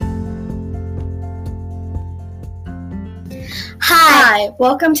Hi,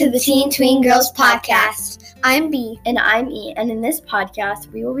 welcome to the Teen Tween Girls podcast. I'm B. And I'm E. And in this podcast,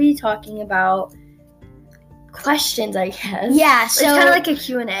 we will be talking about questions, I guess. Yeah, so it's kind of like a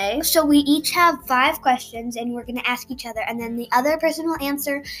Q&A. So we each have 5 questions, and we're going to ask each other, and then the other person will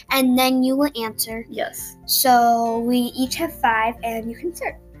answer, and then you will answer. Yes. So we each have 5, and you can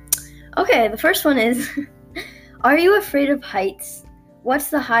start. Okay, the first one is, are you afraid of heights? What's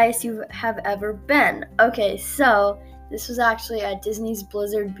the highest you have ever been? Okay, so this was actually at Disney's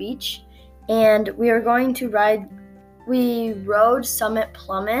Blizzard Beach, and we rode Summit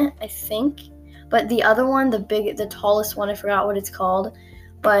Plummet, I think, but the other one, the tallest one, I forgot what it's called,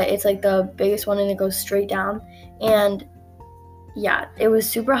 but it's like the biggest one and it goes straight down, and yeah, it was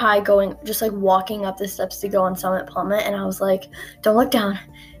super high just like walking up the steps to go on Summit Plummet, and I was like, don't look down,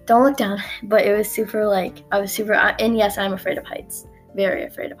 but it was super and yes, I'm afraid of heights, very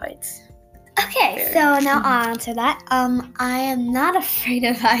afraid of heights. Okay, so now I'll answer that. I am not afraid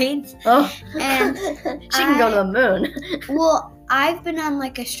of heights. Oh, and she can go to the moon. Well, I've been on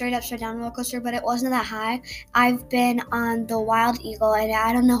like a straight up, straight down roller coaster, but it wasn't that high. I've been on the Wild Eagle, and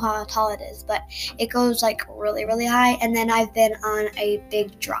I don't know how tall it is, but it goes like really, really high. And then I've been on a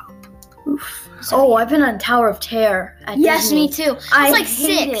big drop. Oof. So, I've been on Tower of Terror at Disney. Me too. I like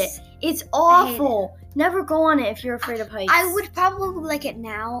hate 6. it. It's awful. Never go on it if you're afraid of heights. I would probably like it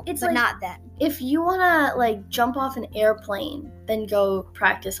now, but not then. If you want to like jump off an airplane, then go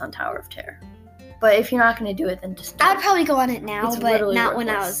practice on Tower of Terror. But if you're not going to do it, then just don't. I would probably go on it now, but not worthless. when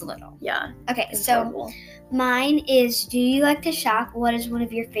I was little. Yeah. Okay, it's so terrible. Mine is, do you like to shop? What is one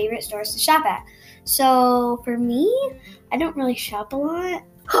of your favorite stores to shop at? So for me, I don't really shop a lot.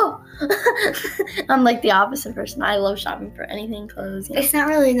 Oh, I'm like the opposite person. I love shopping for anything, clothes. Yeah. It's not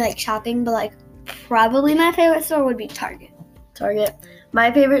really like shopping, but like probably my favorite store would be Target.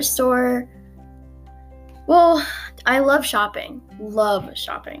 My favorite store, well, I love shopping,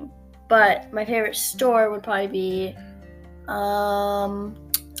 but my favorite store would probably be,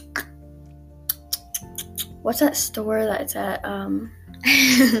 what's that store that's at,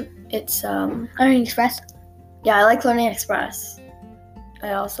 it's, Learning Express. Yeah, I like Learning Express.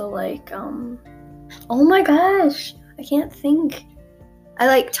 I also like, oh my gosh, I can't think. I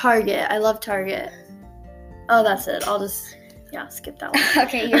like Target. I love Target. Oh, that's it. I'll just, skip that one.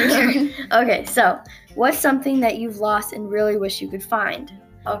 Okay, your turn. Okay, so what's something that you've lost and really wish you could find?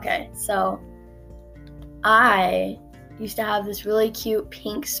 Okay, so I used to have this really cute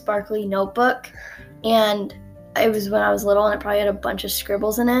pink sparkly notebook, and it was when I was little, and it probably had a bunch of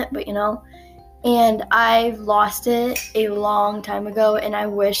scribbles in it, but and I lost it a long time ago, and I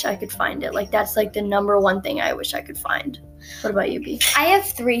wish I could find it. Like, that's like the number one thing I wish I could find. What about you, B? I have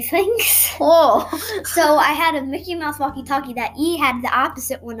 3 things. Oh. So I had a Mickey Mouse walkie-talkie that E had the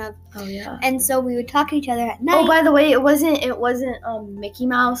opposite one of. Oh, yeah. And so we would talk to each other at night. Oh, by the way, it wasn't Mickey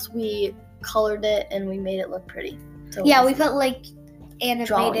Mouse. We colored it and we made it look pretty. So yeah, we put like animated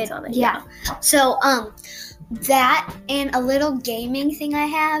drawings on it. Yeah. So that and a little gaming thing I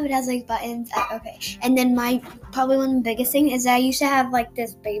have. It has like buttons. Okay. And then probably one of the biggest thing is that I used to have like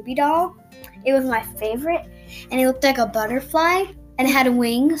this baby doll. It was my favorite, and it looked like a butterfly, and it had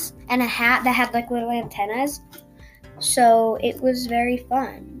wings and a hat that had like little antennas. So it was very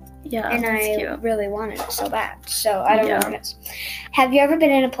fun. Yeah, and that's I cute. really wanted it so bad. So I don't know what it is. Have you ever been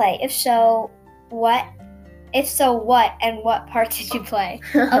in a play? If so, what? If so, what and what part did you play?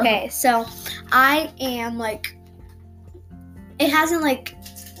 Okay, so I am like, it hasn't like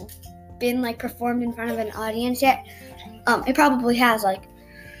been like performed in front of an audience yet. It probably has like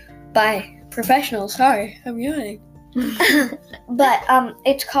by professionals. Sorry, I'm yawning. But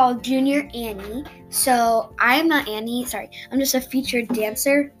it's called Junior Annie. So I'm not Annie. Sorry, I'm just a featured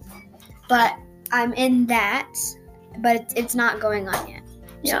dancer. But I'm in that. But it's not going on yet.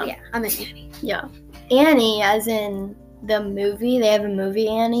 Yeah. So yeah, I'm in Annie. Yeah. Annie, as in the movie, they have a movie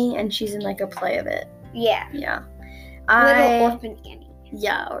Annie, and she's in like a play of it. Yeah. Yeah. Little Orphan Annie.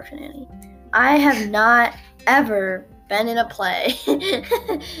 Yeah, Orphan Annie. I have not ever been in a play.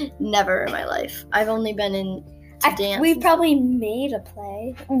 Never in my life. I've only been in dance. We probably made a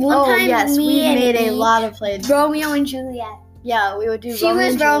play. One time yes, we made a lot of plays. Romeo and Juliet. Yeah, we would do She Romeo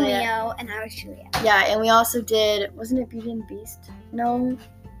was and Juliet. Romeo and I was Juliet. Yeah, and we also did, wasn't it Beauty and the Beast? No.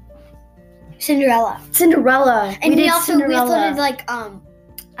 Cinderella. And we also did like I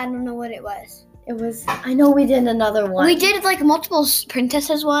don't know what it was. It was, I know we did another one. We did like multiple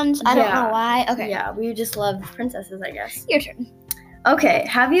princesses ones. I don't know why. Okay. Yeah, we just loved princesses, I guess. Your turn. Okay,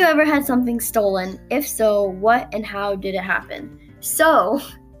 have you ever had something stolen? If so, what and how did it happen? So,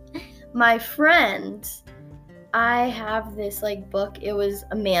 my friend, I have this like book. It was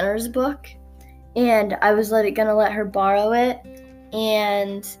a manners book, and I was gonna let her borrow it,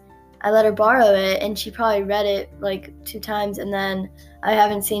 and I let her borrow it, and she probably read it like 2 times, and then I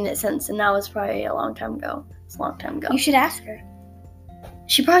haven't seen it since, and that was probably a long time ago. It's a long time ago. You should ask her.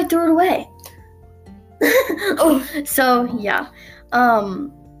 She probably threw it away. So, yeah.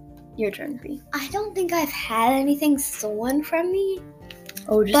 Your turn, B. I don't think I've had anything stolen from me,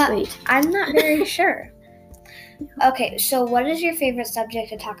 Oh, just but wait. I'm not very sure. Okay, so what is your favorite subject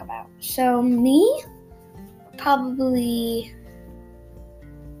to talk about? So me, probably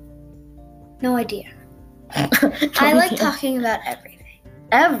no idea. I like talking about everything.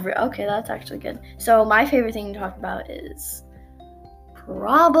 Okay, that's actually good. So my favorite thing to talk about is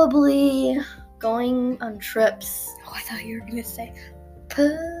probably going on trips. Oh, I thought you were gonna say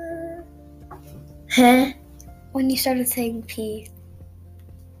Huh? when you started saying P.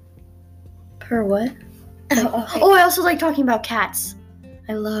 Per what? Oh, okay. Oh, I also like talking about cats.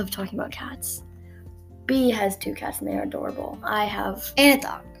 I love talking about cats. B has 2 cats and they are adorable. I have And a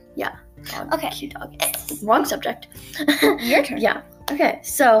dog. dog. Okay. Cute dog. Wrong subject. Your turn. Yeah. Okay,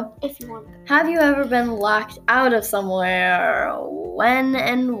 so If you want. have you ever been locked out of somewhere? When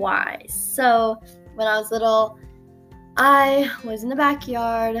and why? So when I was little, I was in the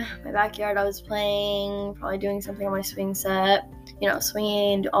backyard. My backyard, I was playing, probably doing something on my swing set,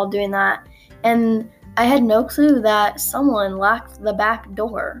 swinging, all doing that. And I had no clue that someone locked the back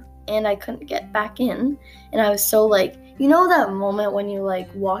door and I couldn't get back in. And I was so like, that moment when you're like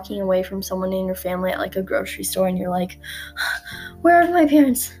walking away from someone in your family at like a grocery store and you're like, where are my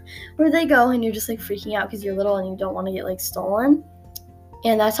parents? Where'd they go? And you're just like freaking out because you're little and you don't want to get like stolen.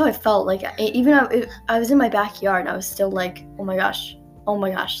 And that's how I felt. Like, even if I was in my backyard, I was still like, oh my gosh,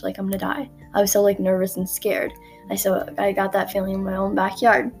 like I'm gonna die. I was so like nervous and scared. I got that feeling in my own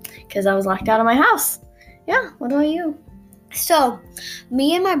backyard because I was locked out of my house. Yeah, what about you? So,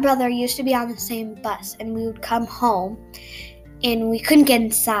 me and my brother used to be on the same bus, and we would come home, and we couldn't get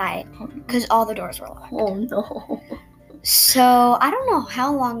inside because all the doors were locked. Oh no. So, I don't know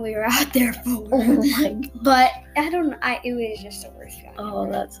how long we were out there for. Oh my God. But it was just the worst feeling. Oh,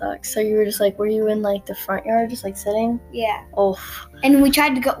 that sucks. So you were just like, were you in like the front yard just like sitting? Yeah. Oh. And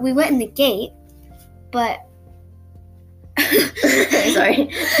we went in the gate, but sorry.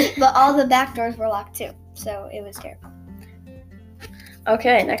 But all the back doors were locked too, so it was terrible.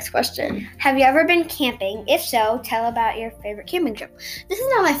 Okay, next question. Have you ever been camping? If so, tell about your favorite camping trip. This is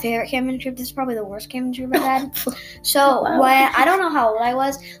not my favorite camping trip. This is probably the worst camping trip I've had. So Wow. when I don't know how old I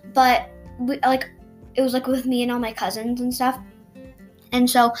was, but it was like with me and all my cousins and stuff. And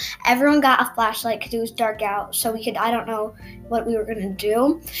so everyone got a flashlight because it was dark out. So I don't know what we were going to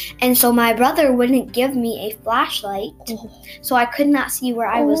do. And so my brother wouldn't give me a flashlight. So I could not see where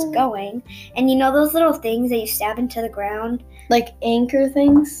I was going. And those little things that you stab into the ground? Like anchor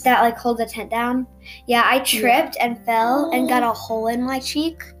things? That like hold the tent down? Yeah, I tripped and fell and got a hole in my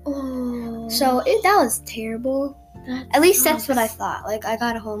cheek. Oh. So that was terrible. At least that's what I thought. Like I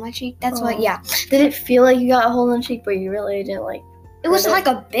got a hole in my cheek. That's what, yeah. Did it feel like you got a hole in the cheek, but you really didn't like? It wasn't like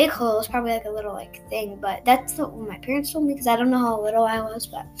a big hole. It was probably like a little like thing. But that's what my parents told me because I don't know how little I was.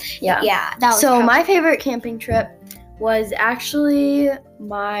 But yeah, that was. So my favorite camping trip was actually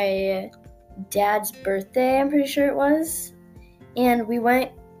my dad's birthday. I'm pretty sure it was, and we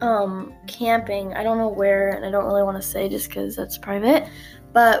went camping. I don't know where, and I don't really want to say just because that's private.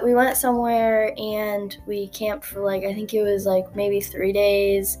 But we went somewhere and we camped for I think it was maybe 3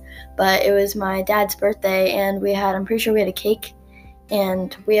 days. But it was my dad's birthday, and I'm pretty sure we had a cake.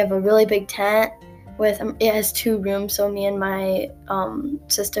 And we have a really big tent it has 2 rooms, so me and my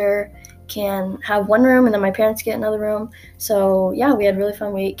sister can have 1 room, and then my parents get another room. So yeah, we had really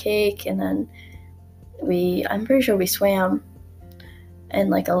fun. We ate cake, and then I'm pretty sure we swam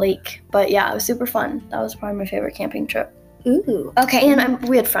in a lake. But yeah, it was super fun. That was probably my favorite camping trip. Ooh, okay. And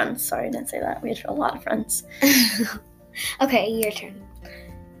we had friends. Sorry, I didn't say that. We had a lot of friends. Okay, your turn.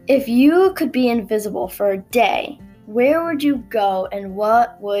 If you could be invisible for a day, where would you go and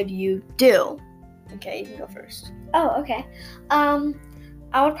what would you do? Okay, you can go first. Oh, okay.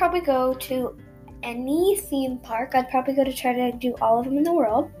 I would probably go to any theme park. I'd probably go to try to do all of them in the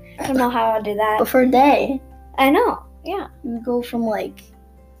world. I don't know how I'll do that. But for a day, I know, yeah. you go from an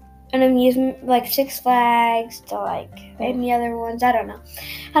amusement, like Six Flags to any other ones. I don't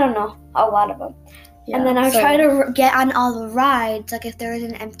know a lot of them. yeah, And then I'd try to get on all the rides. If there was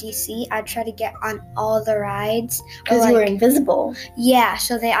an empty seat, I'd try to get on all the rides. because you were invisible. Yeah,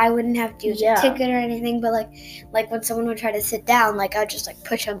 so I wouldn't have to use Yeah. a ticket or anything. But like when someone would try to sit down, I'd just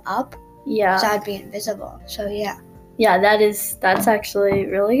push them up. Yeah. So I'd be invisible. So yeah. Yeah, that's actually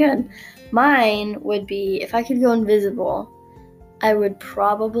really good. Mine would be, if I could go invisible, I would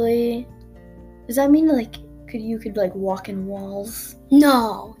probably, does that mean you could like walk in walls.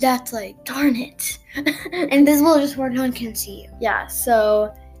 No, that's like Darn it. invisible, just where no one can see you. Yeah,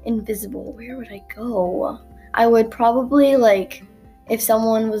 so invisible. Where would I go? I would probably like if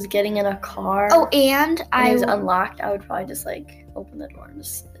someone was getting in a car. Oh, and and I it was unlocked, I would probably just like open the door and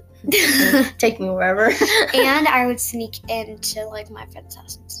just take me wherever. and I would sneak into like my friend's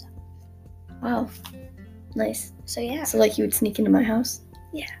house and stuff. Wow. Nice. So yeah. So like you would sneak into my house?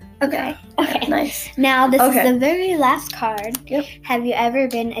 Okay. Okay. Nice. Now this Okay. is the very last card. Yep. Have you ever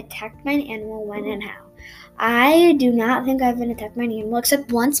been attacked by an animal? When and how? I do not think I've been attacked by an animal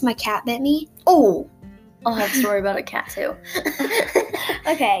except once my cat bit me. Oh, I'll have a story about a cat too.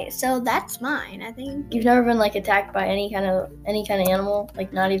 Okay, so that's mine. I think. You've never been like attacked by any kind of animal,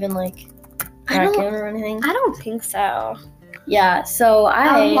 like not even like I don't- raccoon or anything? I don't think so. Yeah. So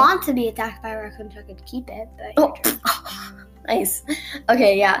I would want to be attacked by a raccoon so I could keep it, but Oh, nice.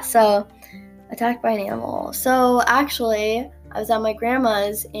 Okay, yeah. So attacked by an animal. So actually, I was at my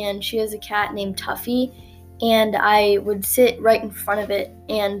grandma's and she has a cat named Tuffy, and I would sit right in front of it,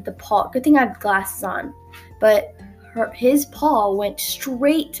 and the paw. Good thing I had glasses on, but his paw went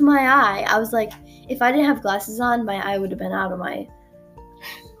straight to my eye. I was like, if I didn't have glasses on, my eye would have been out of my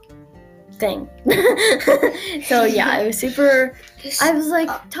thing. So yeah, it was super. I was like,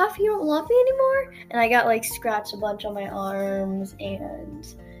 Tuff, you don't love me anymore? And I got like scratched a bunch on my arms, and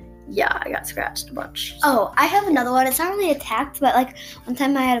yeah, I got scratched a bunch. Oh, I have another one. It's not really attacked, but like one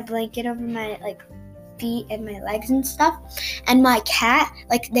time I had a blanket over my like feet and my legs and stuff, and my cat,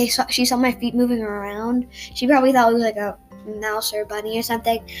 like she saw my feet moving around. She probably thought it was like a mouse or a bunny or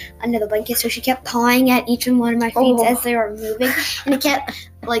something under the blanket, so she kept pawing at each one of my feet as they were moving, and it kept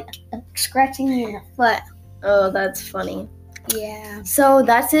like scratching me in the foot. Oh, that's funny. Yeah. So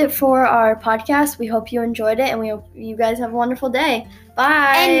that's it for our podcast. We hope you enjoyed it, and we hope you guys have a wonderful day.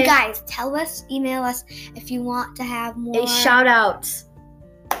 Bye. And guys, email us if you want to have more a shout out.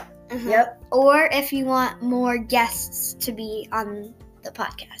 Uh-huh. Yep. Or if you want more guests to be on the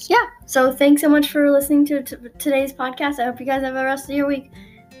podcast. Yeah. So thanks so much for listening to today's podcast. I hope you guys have a rest of your week.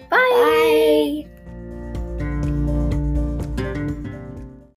 Bye. Bye.